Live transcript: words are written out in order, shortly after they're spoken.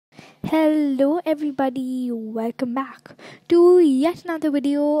Hello everybody, welcome back to yet another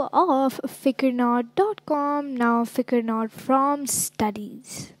video of FikarNot.com, now FikarNot from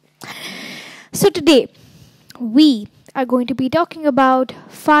studies. So today we are going to be talking about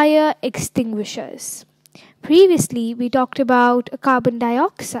fire extinguishers. Previously we talked about carbon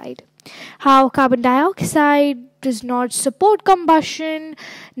dioxide, how carbon dioxide does not support combustion,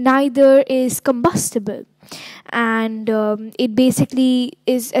 neither is combustible. And it basically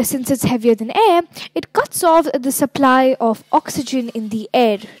is, since it's heavier than air, it cuts off the supply of oxygen in the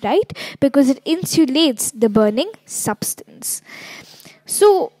air, right? Because it insulates the burning substance.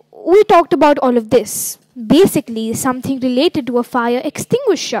 So we talked about all of this. Basically, something related to a fire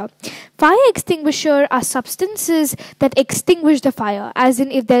extinguisher. Fire extinguisher are substances that extinguish the fire. As in,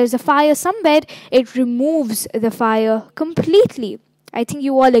 if there is a fire somewhere, it removes the fire completely. I think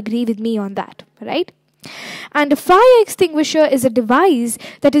you all agree with me on that, right? And a fire extinguisher is a device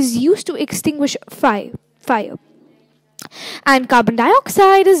that is used to extinguish fire. And carbon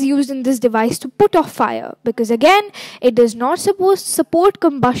dioxide is used in this device to put off fire, because again, it does not support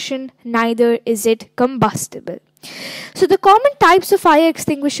combustion, neither is it combustible. So the common types of fire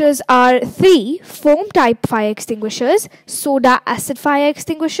extinguishers are three: foam type fire extinguishers, soda acid fire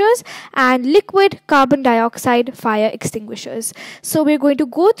extinguishers, and liquid carbon dioxide fire extinguishers. So we're going to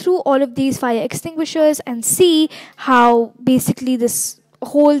go through all of these fire extinguishers and see how basically this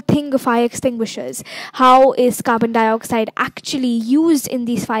whole thing of fire extinguishers, how is carbon dioxide actually used in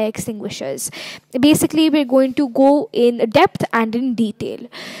these fire extinguishers. Basically, we're going to go in depth and in detail.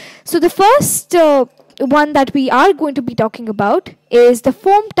 So the first one that we are going to be talking about is the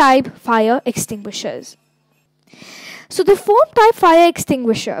foam type fire extinguishers. So the foam type fire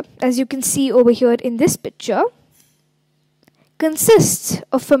extinguisher, as you can see over here in this picture, consists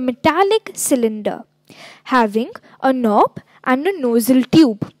of a metallic cylinder having a knob and a nozzle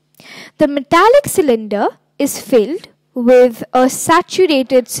tube. The metallic cylinder is filled with a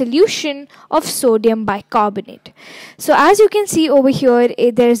saturated solution of sodium bicarbonate. So as you can see over here,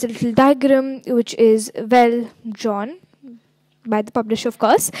 there is a little diagram which is well drawn by the publisher, of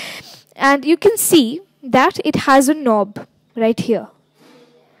course, and you can see that it has a knob right here.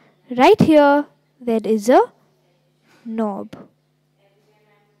 Right here there is a knob,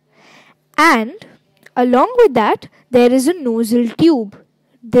 and along with that there is a nozzle tube.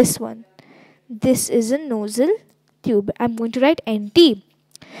 This is a nozzle tube. I'm going to write NT.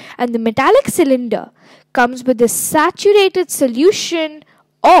 And the metallic cylinder comes with a saturated solution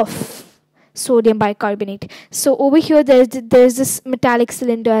of sodium bicarbonate. So over here there's this metallic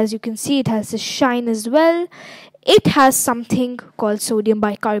cylinder. As you can see, it has a shine as well. It has something called sodium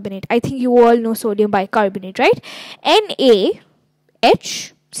bicarbonate. I think you all know sodium bicarbonate, right?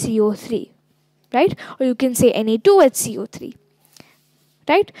 NaHCO3, right? Or you can say Na2HCO3.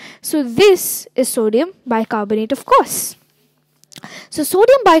 Right? So this is sodium bicarbonate, of course. So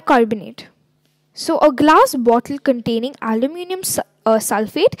sodium bicarbonate. So a glass bottle containing aluminium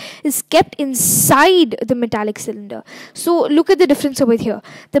sulfate is kept inside the metallic cylinder. So look at the difference over here.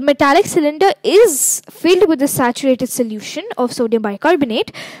 The metallic cylinder is filled with a saturated solution of sodium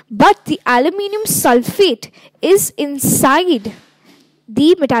bicarbonate, but the aluminium sulfate is inside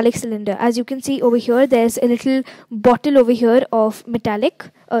the metallic cylinder. As you can see over here, there's a little bottle over here of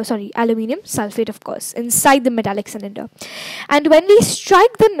aluminium sulfate, of course, inside the metallic cylinder. And when we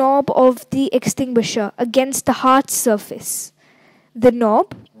strike the knob of the extinguisher against the hard surface, the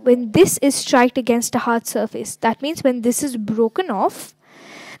knob, when this is struck against a hard surface, that means when this is broken off,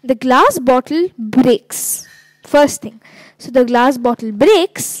 the glass bottle breaks. First thing. So the glass bottle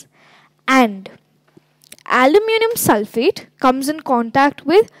breaks and aluminium sulfate comes in contact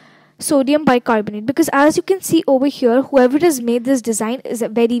with sodium bicarbonate, because as you can see over here, whoever has made this design is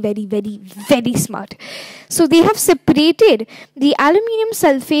very smart. So they have separated the aluminium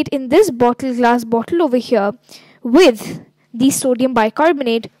sulfate in this glass bottle over here with the sodium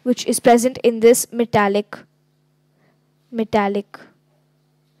bicarbonate, which is present in this metallic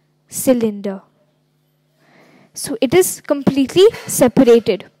cylinder. So it is completely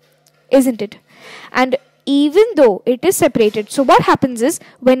separated, isn't it? And even though it is separated, so what happens is,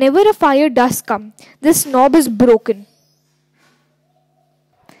 whenever a fire does come, this knob is broken.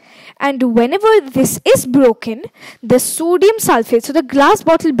 And whenever this is broken, the sodium sulfate, so the glass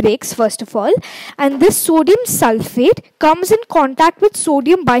bottle breaks first of all, and this sodium sulfate comes in contact with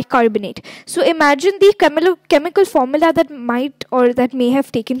sodium bicarbonate. So imagine the chemical formula that may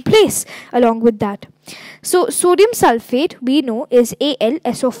have taken place along with that. So sodium sulfate, we know, is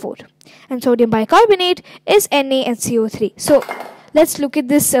AlSO4, and sodium bicarbonate is NaHCO3. So let's look at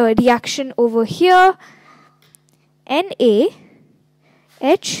this reaction over here. Na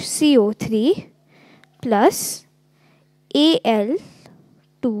HCO3 plus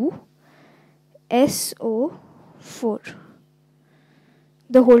Al2SO4.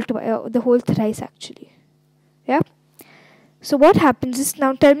 The whole thrice actually. Yeah. So what happens is,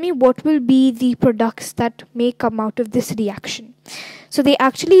 now tell me what will be the products that may come out of this reaction. So they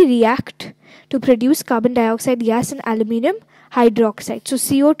actually react to produce carbon dioxide gas and aluminium hydroxide. So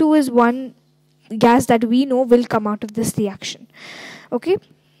CO2 is one gas that we know will come out of this reaction. Okay.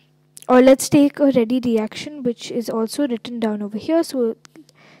 Or let's take a ready reaction which is also written down over here, so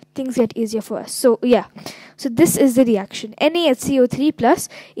things get easier for us. So yeah, so this is the reaction, NaHCO3 plus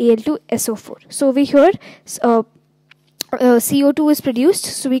Al2SO4. So over here CO2 is produced,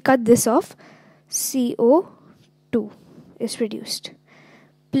 so we cut this off. CO2 is produced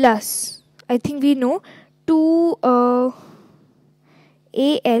plus, I think we know, 2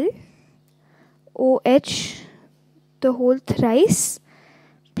 AlOH the whole thrice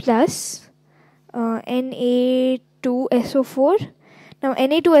plus Na2SO4. Now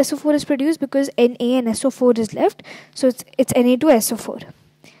Na2SO4 is produced because Na and SO4 is left, so it's Na2SO4.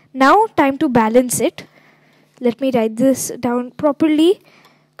 Now time to balance it. Let me write this down properly.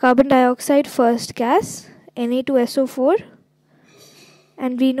 Carbon dioxide first gas, Na2SO4,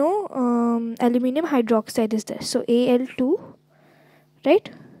 and we know aluminium hydroxide is there, so Al2,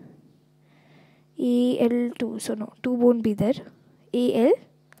 right? Al2, so no, 2 won't be there. AlOH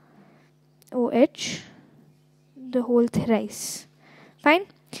the whole thrice. Fine.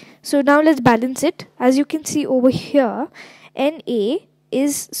 So now let's balance it. As you can see over here, Na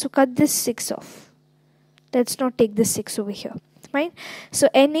is, so cut this 6 off. Let's not take this 6 over here. Fine. So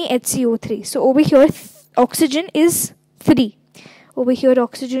NaHCO3. So over here oxygen is 3. Over here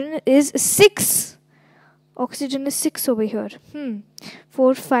oxygen is 6. Oxygen is 6 over here.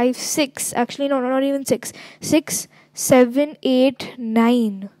 4, 5, 6. Actually, no, not even 6. 6, 7, 8,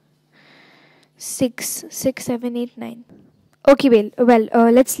 9. 6, 7, 8, 9. Okay, well,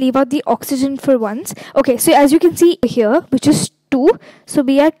 let's leave out the oxygen for once. Okay, so as you can see here, which is 2, so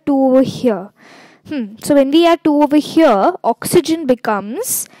we add 2 over here. So when we add 2 over here, oxygen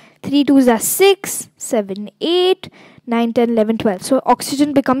becomes 3 2s are 6, 7, 8, 9, 10, 11, 12. So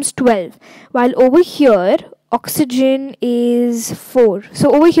oxygen becomes 12. While over here, oxygen is 4.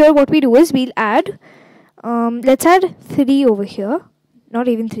 So over here, what we do is we'll add, let's add 3 over here. Not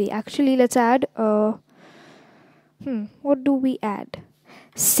even 3. Actually, let's add, what do we add?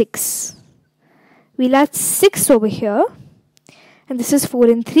 6. We'll add 6 over here. And this is 4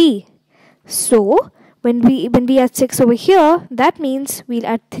 and 3. So when we add 6 over here, that means we'll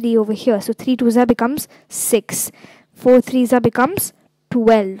add 3 over here. So 3 2s becomes 6. 4 3s becomes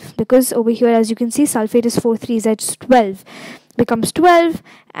 12. Because over here, as you can see, sulfate is 4 3s, it's 12. Becomes 12.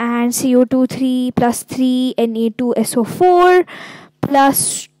 And CO2 3 plus 3 Na2SO4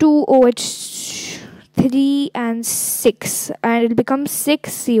 plus 2 OH 3 and 6. And it becomes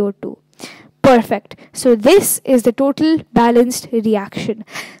 6 CO2. Perfect. So this is the total balanced reaction.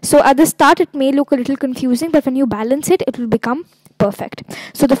 So at the start it may look a little confusing, but when you balance it, it will become perfect.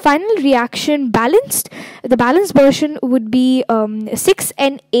 So the final reaction balanced, the balanced version would be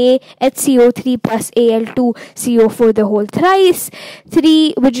 6NaHCO3 plus Al2CO4 the whole thrice,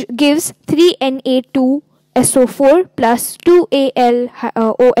 3, which gives 3Na2SO4 plus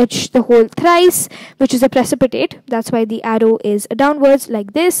 2AlOH the whole thrice, which is a precipitate. That's why the arrow is downwards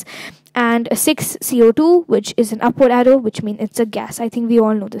like this. And a 6 CO2, which is an upward arrow, which means it's a gas. I think we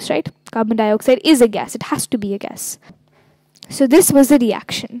all know this, right? Carbon dioxide is a gas. It has to be a gas. So this was the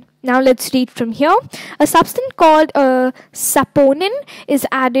reaction. Now let's read from here. A substance called saponin is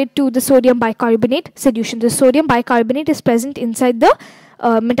added to the sodium bicarbonate solution. The sodium bicarbonate is present inside the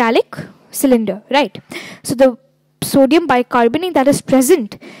metallic cylinder, right? So the sodium bicarbonate that is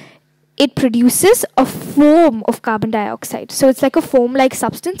present, it produces a foam of carbon dioxide. So it's like a foam-like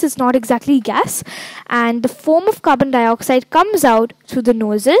substance. It's not exactly gas. And the foam of carbon dioxide comes out through the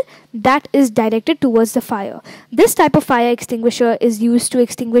nozzle that is directed towards the fire. This type of fire extinguisher is used to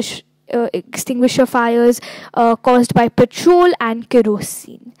extinguish fires caused by petrol and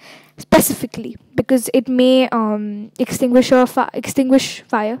kerosene. Specifically, because it may extinguish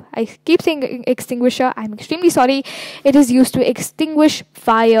fire. I keep saying extinguisher. I'm extremely sorry. It is used to extinguish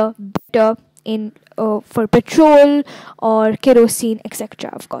fire better in for petrol or kerosene,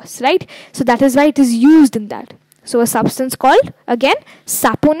 etc. Of course, right? So that is why it is used in that. So a substance called, again,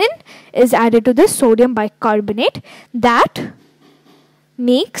 saponin is added to the sodium bicarbonate that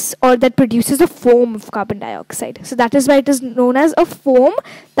makes or that produces a foam of carbon dioxide. So that is why it is known as a foam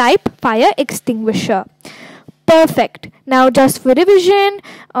type fire extinguisher. Perfect. Now just for revision,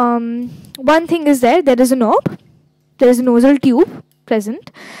 one thing is there is a knob, there is a nozzle tube,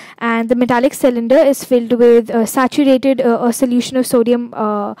 present, and the metallic cylinder is filled with saturated a solution of sodium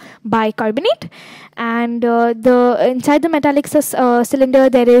bicarbonate, and the inside the metallic cylinder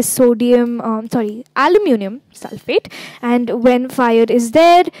there is aluminum sulfate, and when fire is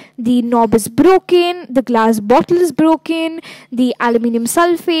there, the knob is broken, the glass bottle is broken, the aluminum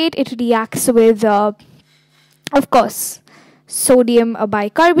sulfate, it reacts with of course sodium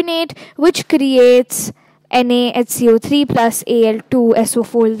bicarbonate, which creates NaHCO3 plus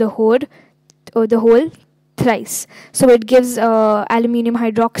Al2SO4 the whole thrice. So it gives aluminium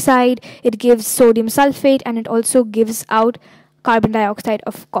hydroxide, it gives sodium sulfate, and it also gives out carbon dioxide,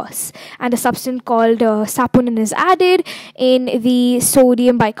 of course. And a substance called saponin is added in the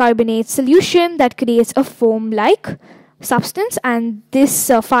sodium bicarbonate solution that creates a foam-like substance, and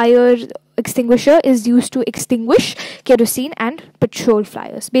this fire extinguisher is used to extinguish kerosene and petrol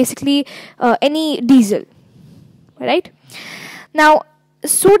fires, basically any diesel, right? Now,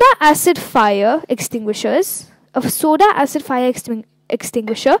 soda acid fire extinguishers. A soda acid fire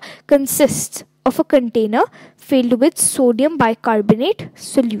extinguisher consists of a container filled with sodium bicarbonate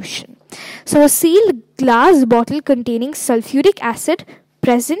solution. So a sealed glass bottle containing sulfuric acid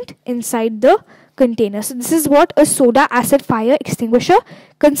present inside the container. So this is what a soda acid fire extinguisher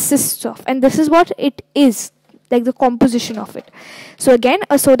consists of, and this is what it is, like the composition of it. So again,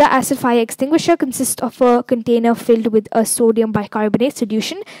 a soda acid fire extinguisher consists of a container filled with a sodium bicarbonate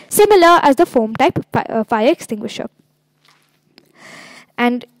solution, similar as the foam type fire extinguisher.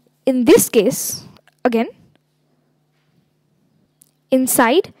 And in this case, again,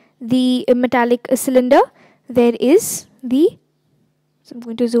 inside the metallic cylinder there is the, so I'm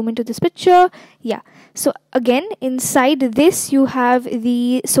going to zoom into this picture. Yeah. So again, inside this you have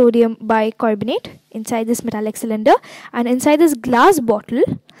the sodium bicarbonate inside this metallic cylinder, and inside this glass bottle,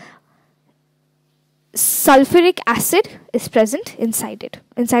 sulfuric acid is present inside it,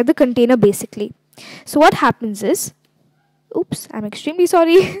 inside the container basically. So what happens is, oops, I'm extremely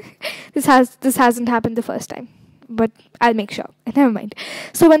sorry. this hasn't happened the first time, but I'll make sure. Never mind.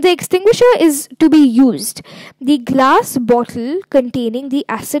 So when the extinguisher is to be used, the glass bottle containing the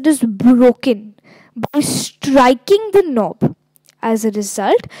acid is broken by striking the knob. As a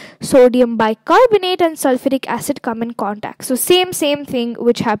result, sodium bicarbonate and sulfuric acid come in contact. So same thing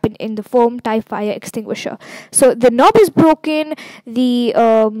which happened in the foam type fire extinguisher. So the knob is broken, the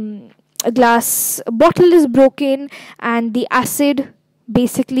glass bottle is broken, and the acid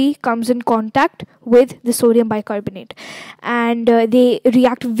basically comes in contact with the sodium bicarbonate, and they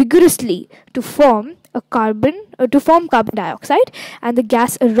react vigorously to form carbon dioxide, and the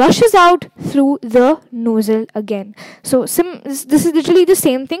gas rushes out through the nozzle again. So this is literally the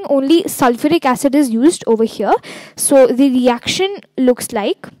same thing, only sulfuric acid is used over here. So the reaction looks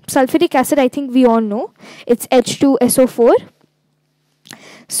like sulfuric acid, I think we all know, it's H2SO4.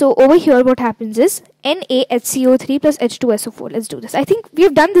 So over here what happens is NaHCO3 plus H2SO4. Let's do this. I think we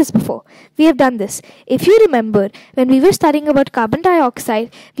have done this before. We have done this. If you remember, when we were studying about carbon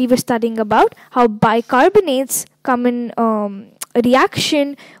dioxide, we were studying about how bicarbonates come in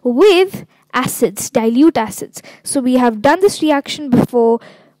reaction with acids, dilute acids. So we have done this reaction before,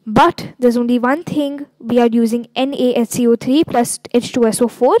 but there's only one thing, we are using NaHCO3 plus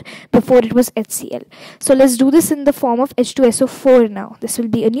H2SO4. Before it was HCl. So let's do this in the form of H2SO4 now. This will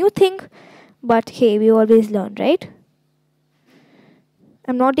be a new thing, but hey, we always learn, right?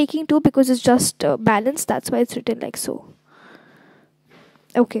 I'm not taking 2 because it's just balanced, that's why it's written like so.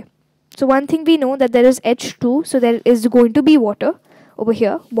 Okay, so one thing we know, that there is H2, so there is going to be water over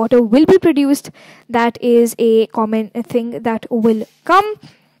here. Water will be produced, that is a common thing that will come.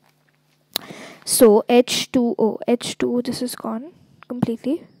 So H2O, this is gone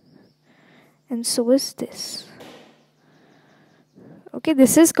completely, and so is this. Okay,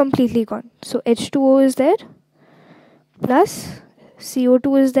 this is completely gone. So H2O is there, plus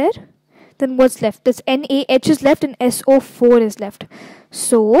CO2 is there. Then what's left? This NaH is left and SO4 is left.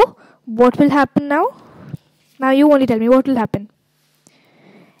 So what will happen now? Now you only tell me what will happen.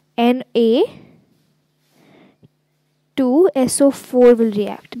 Na2SO4 will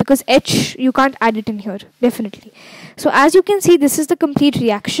react, because H, you can't add it in here, definitely. So as you can see, this is the complete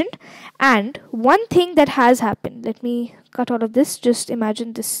reaction. And one thing that has happened, let me cut all of this, just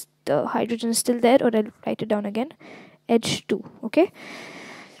imagine this, the hydrogen is still there, or I'll write it down again, H2, okay?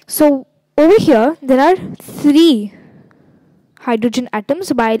 So over here, there are 3 hydrogen atoms,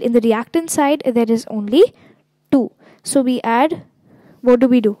 while in the reactant side, there is only 2. So we add, what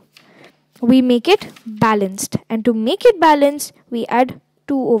do? We make it balanced, and to make it balanced, we add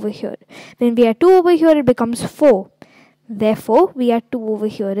 2 over here. When we add 2 over here, it becomes 4. Therefore, we add 2 over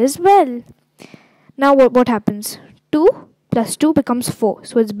here as well. Now what happens? 2 plus 2 becomes 4.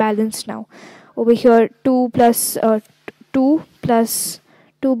 So it's balanced now. Over here 2 plus 2 plus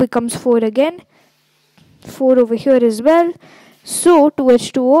 2 becomes 4 again. 4 over here as well. So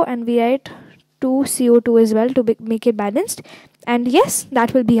 2H2O, and we write 2CO2 as well to make it balanced. And yes,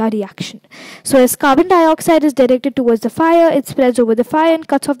 that will be our reaction. So as carbon dioxide is directed towards the fire, it spreads over the fire and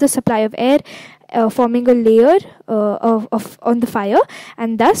cuts off the supply of air, forming a layer on the fire,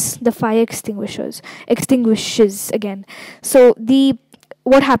 and thus the fire extinguishes again. So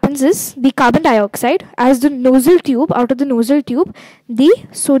what happens is the carbon dioxide, as the nozzle tube, out of the nozzle tube, the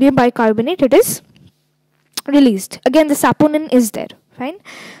sodium bicarbonate, it is released. Again, the saponin is there, fine.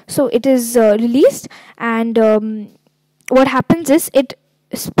 So it is released, and what happens is it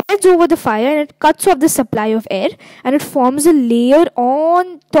spreads over the fire and it cuts off the supply of air, and it forms a layer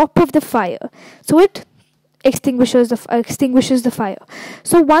on top of the fire. So it extinguishes the fire.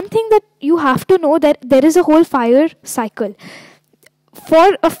 So one thing that you have to know, that there is a whole fire cycle.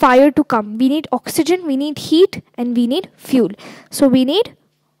 For a fire to come, we need oxygen, we need heat, and we need fuel. So we need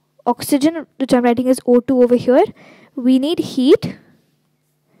oxygen, which I'm writing as O2 over here. We need heat,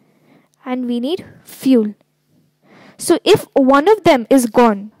 and we need fuel. So if one of them is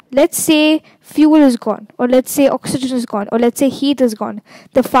gone, let's say fuel is gone, or let's say oxygen is gone, or let's say heat is gone,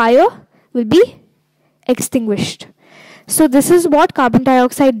 the fire will be extinguished. So this is what carbon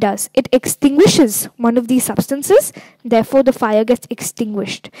dioxide does. It extinguishes one of these substances, therefore the fire gets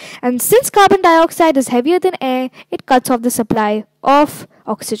extinguished. And since carbon dioxide is heavier than air, it cuts off the supply of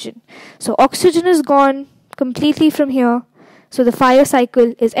oxygen. So oxygen is gone completely from here. So the fire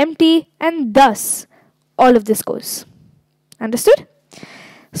cycle is empty, and thus all of this goes. Understood?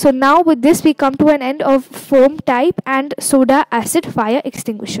 So now with this we come to an end of foam type and soda acid fire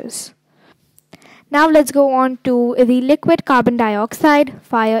extinguishers. Now let's go on to the liquid carbon dioxide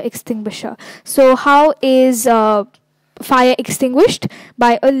fire extinguisher. So how is fire extinguished?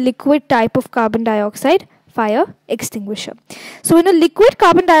 By a liquid type of carbon dioxide fire extinguisher. So in a liquid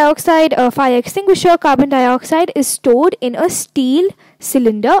carbon dioxide fire extinguisher, carbon dioxide is stored in a steel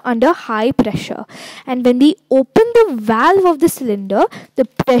cylinder under high pressure, and when we open the valve of the cylinder, the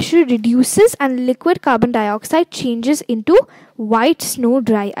pressure reduces and liquid carbon dioxide changes into white snow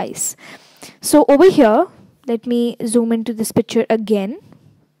dry ice. So over here, let me zoom into this picture again.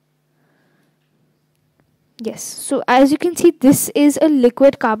 Yes, so as you can see, this is a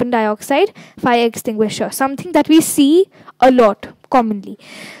liquid carbon dioxide fire extinguisher, something that we see a lot commonly.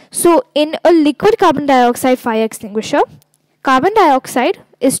 So in a liquid carbon dioxide fire extinguisher, carbon dioxide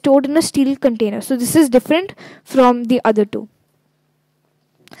is stored in a steel container. So this is different from the other two.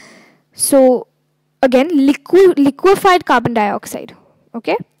 So again, liquefied carbon dioxide,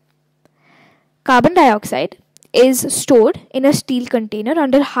 okay? Carbon dioxide is stored in a steel container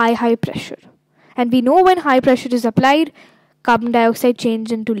under high pressure. And we know when high pressure is applied, carbon dioxide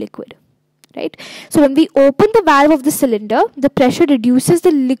changes into liquid, right? So when we open the valve of the cylinder, the pressure reduces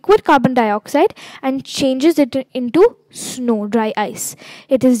the liquid carbon dioxide and changes it into snow, dry ice.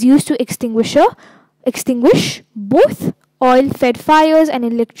 It is used to extinguish both oil-fed fires and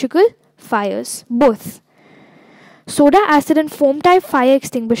electrical fires, both. Soda, acid and foam type fire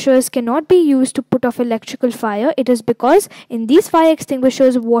extinguishers cannot be used to put off electrical fire. It is because in these fire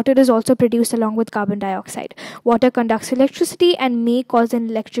extinguishers, water is also produced along with carbon dioxide. Water conducts electricity and may cause an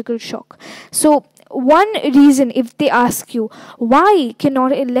electrical shock. So one reason, if they ask you, why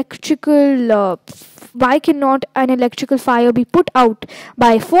cannot an electrical fire be put out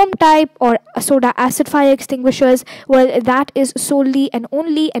by foam type or soda acid fire extinguishers? Well, that is solely and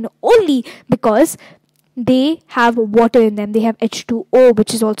only because they have water in them. They have H2O,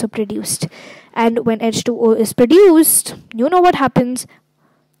 which is also produced. And when H2O is produced, you know what happens?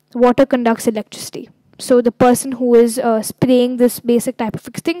 Water conducts electricity. So the person who is spraying this basic type of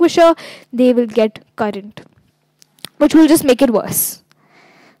extinguisher, they will get current, which will just make it worse.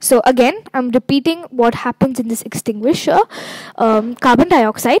 So again, I'm repeating what happens in this extinguisher. Carbon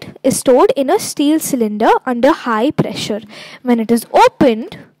dioxide is stored in a steel cylinder under high pressure. When it is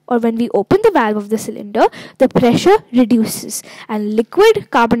opened, or when we open the valve of the cylinder, the pressure reduces and liquid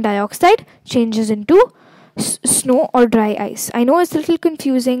carbon dioxide changes into snow or dry ice. I know it's a little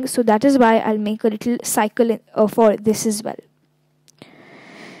confusing, so that is why I'll make a little cycle for this as well.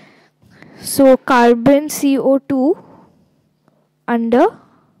 So carbon CO2 under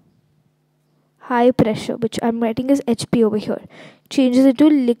high pressure, which I'm writing as HP over here, changes into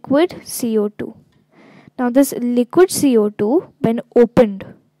liquid CO2. Now this liquid CO2, when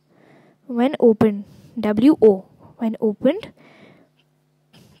opened, WO, when opened,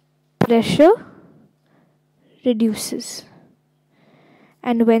 pressure reduces.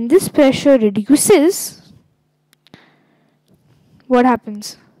 And when this pressure reduces, what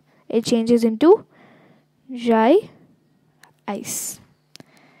happens? It changes into dry ice.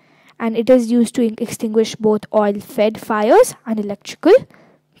 And it is used to extinguish both oil-fed fires and electrical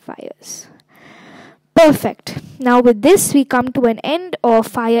fires. Perfect. Now with this we come to an end of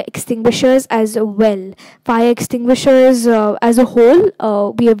fire extinguishers as well. Fire extinguishers as a whole,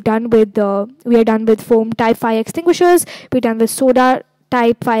 we are done with foam type fire extinguishers. We're done with soda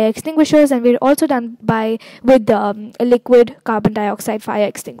type fire extinguishers, and we're also done with liquid carbon dioxide fire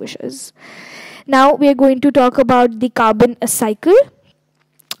extinguishers. Now we are going to talk about the carbon cycle.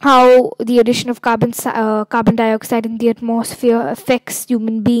 How the addition of carbon dioxide in the atmosphere affects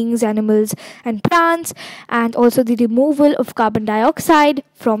human beings, animals, and plants, and also the removal of carbon dioxide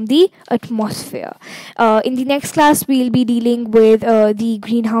from the atmosphere. In the next class, we'll be dealing with the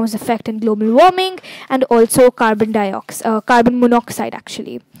greenhouse effect and global warming, and also carbon monoxide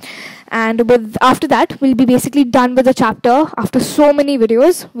actually. And after that, we'll be basically done with the chapter. After so many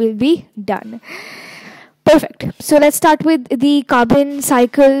videos, we'll be done. Perfect. So let's start with the carbon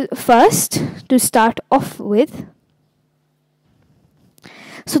cycle first to start off with.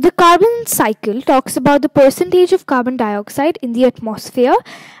 So the carbon cycle talks about the percentage of carbon dioxide in the atmosphere.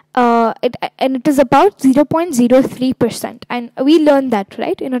 It is about 0.03%, and we learned that,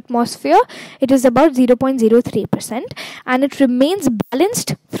 right? In atmosphere it is about 0.03%, and it remains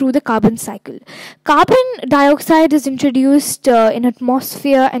balanced through the carbon cycle. Carbon dioxide is introduced in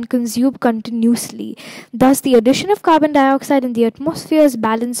atmosphere and consumed continuously. Thus the addition of carbon dioxide in the atmosphere is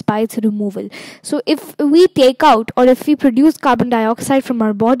balanced by its removal. So if we take out, or if we produce carbon dioxide from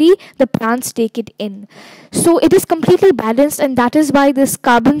our body, the plants take it in. So it is completely balanced, and that is why this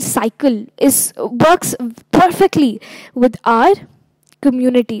carbon cycle works perfectly with our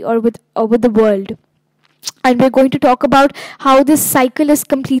community, or with the world. And we're going to talk about how this cycle is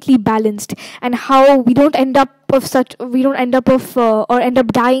completely balanced, and how we don't end up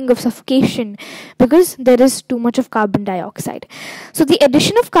dying of suffocation because there is too much of carbon dioxide. So the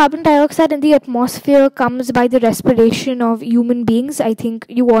addition of carbon dioxide in the atmosphere comes by the respiration of human beings. I think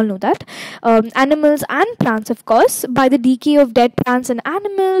you all know that. Animals and plants, of course. By the decay of dead plants and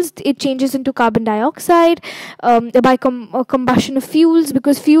animals, it changes into carbon dioxide. By combustion of fuels,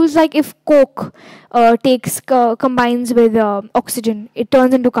 because fuels like if coke combines with oxygen, it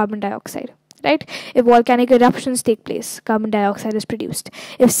turns into carbon dioxide. Right? If volcanic eruptions take place, carbon dioxide is produced.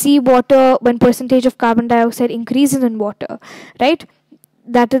 If seawater, when percentage of carbon dioxide increases in water, right?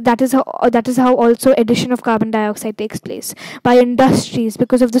 That is how also addition of carbon dioxide takes place. By industries,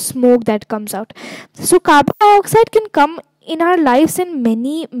 because of the smoke that comes out. So carbon dioxide can come in our lives in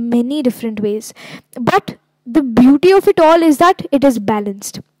many, many different ways. But the beauty of it all is that it is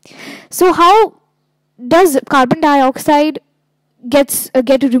balanced. So how does carbon dioxide get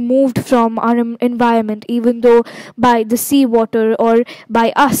removed from our environment, even though by the seawater, or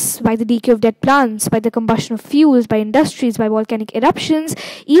by us, by the decay of dead plants, by the combustion of fuels, by industries, by volcanic eruptions?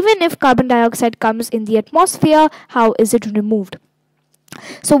 Even if carbon dioxide comes in the atmosphere, how is it removed?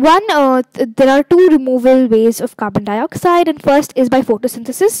 So there are two removal ways of carbon dioxide, and first is by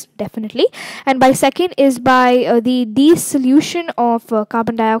photosynthesis, definitely, and by second is by the dissolution of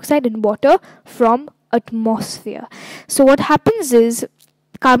carbon dioxide in water from atmosphere. So what happens is,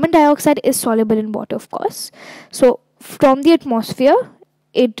 carbon dioxide is soluble in water, of course. So from the atmosphere,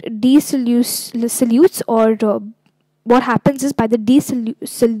 it dissolutes, or what happens is, by the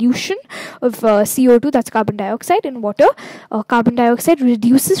dissolution of CO2, that's carbon dioxide, in water, carbon dioxide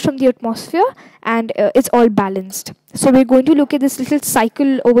reduces from the atmosphere, and it's all balanced. So we're going to look at this little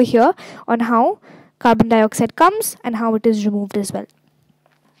cycle over here on how carbon dioxide comes and how it is removed as well.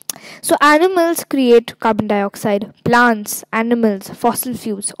 So animals create carbon dioxide, plants, animals, fossil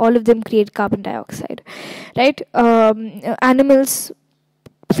fuels, all of them create carbon dioxide, right? Animals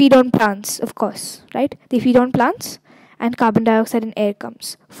feed on plants, of course, right? They feed on plants, and carbon dioxide in air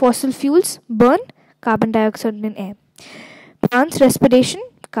comes. Fossil fuels burn, carbon dioxide in air. Plants respiration,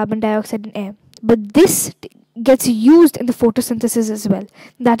 carbon dioxide in air. But this gets used in the photosynthesis as well.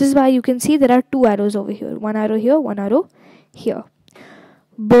 That is why you can see there are two arrows over here. One arrow here, one arrow here.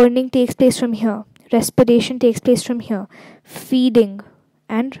 Burning takes place from here. Respiration takes place from here. Feeding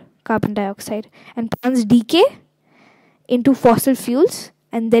and carbon dioxide. And plants decay into fossil fuels,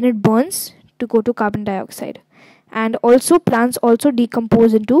 and then it burns to go to carbon dioxide. And also plants also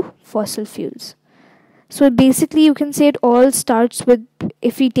decompose into fossil fuels. So basically you can say it all starts with,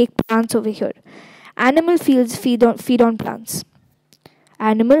 if we take plants over here. Animal fields feed on plants.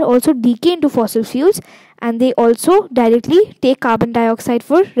 Animal also decay into fossil fuels, and they also directly take carbon dioxide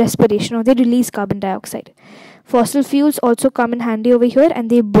for respiration, or they release carbon dioxide. Fossil fuels also come in handy over here, and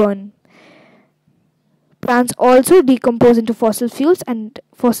they burn. Plants also decompose into fossil fuels, and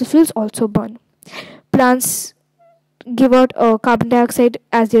fossil fuels also burn. Plants give out carbon dioxide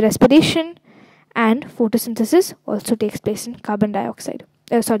as their respiration, and photosynthesis also takes place in carbon dioxide.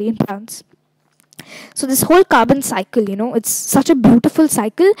 In plants. So this whole carbon cycle, it's such a beautiful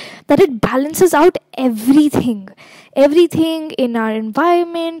cycle that it balances out everything in our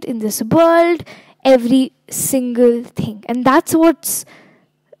environment, in this world, every single thing. And that's what's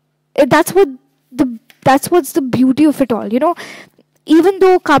the beauty of it all. Even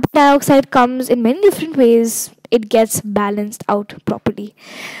though carbon dioxide comes in many different ways, it gets balanced out properly.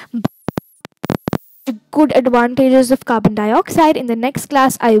 Good advantages of carbon dioxide. In the next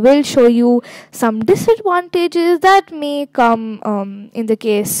class, I will show you some disadvantages that may come in the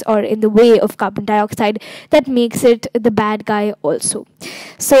case or in the way of carbon dioxide that makes it the bad guy also.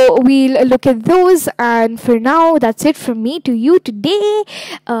 So we'll look at those, and for now, that's it from me to you today.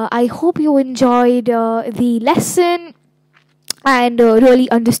 I hope you enjoyed the lesson and really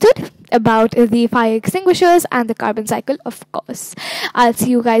understood about the fire extinguishers and the carbon cycle, of course. I'll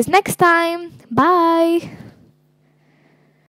see you guys next time. Bye.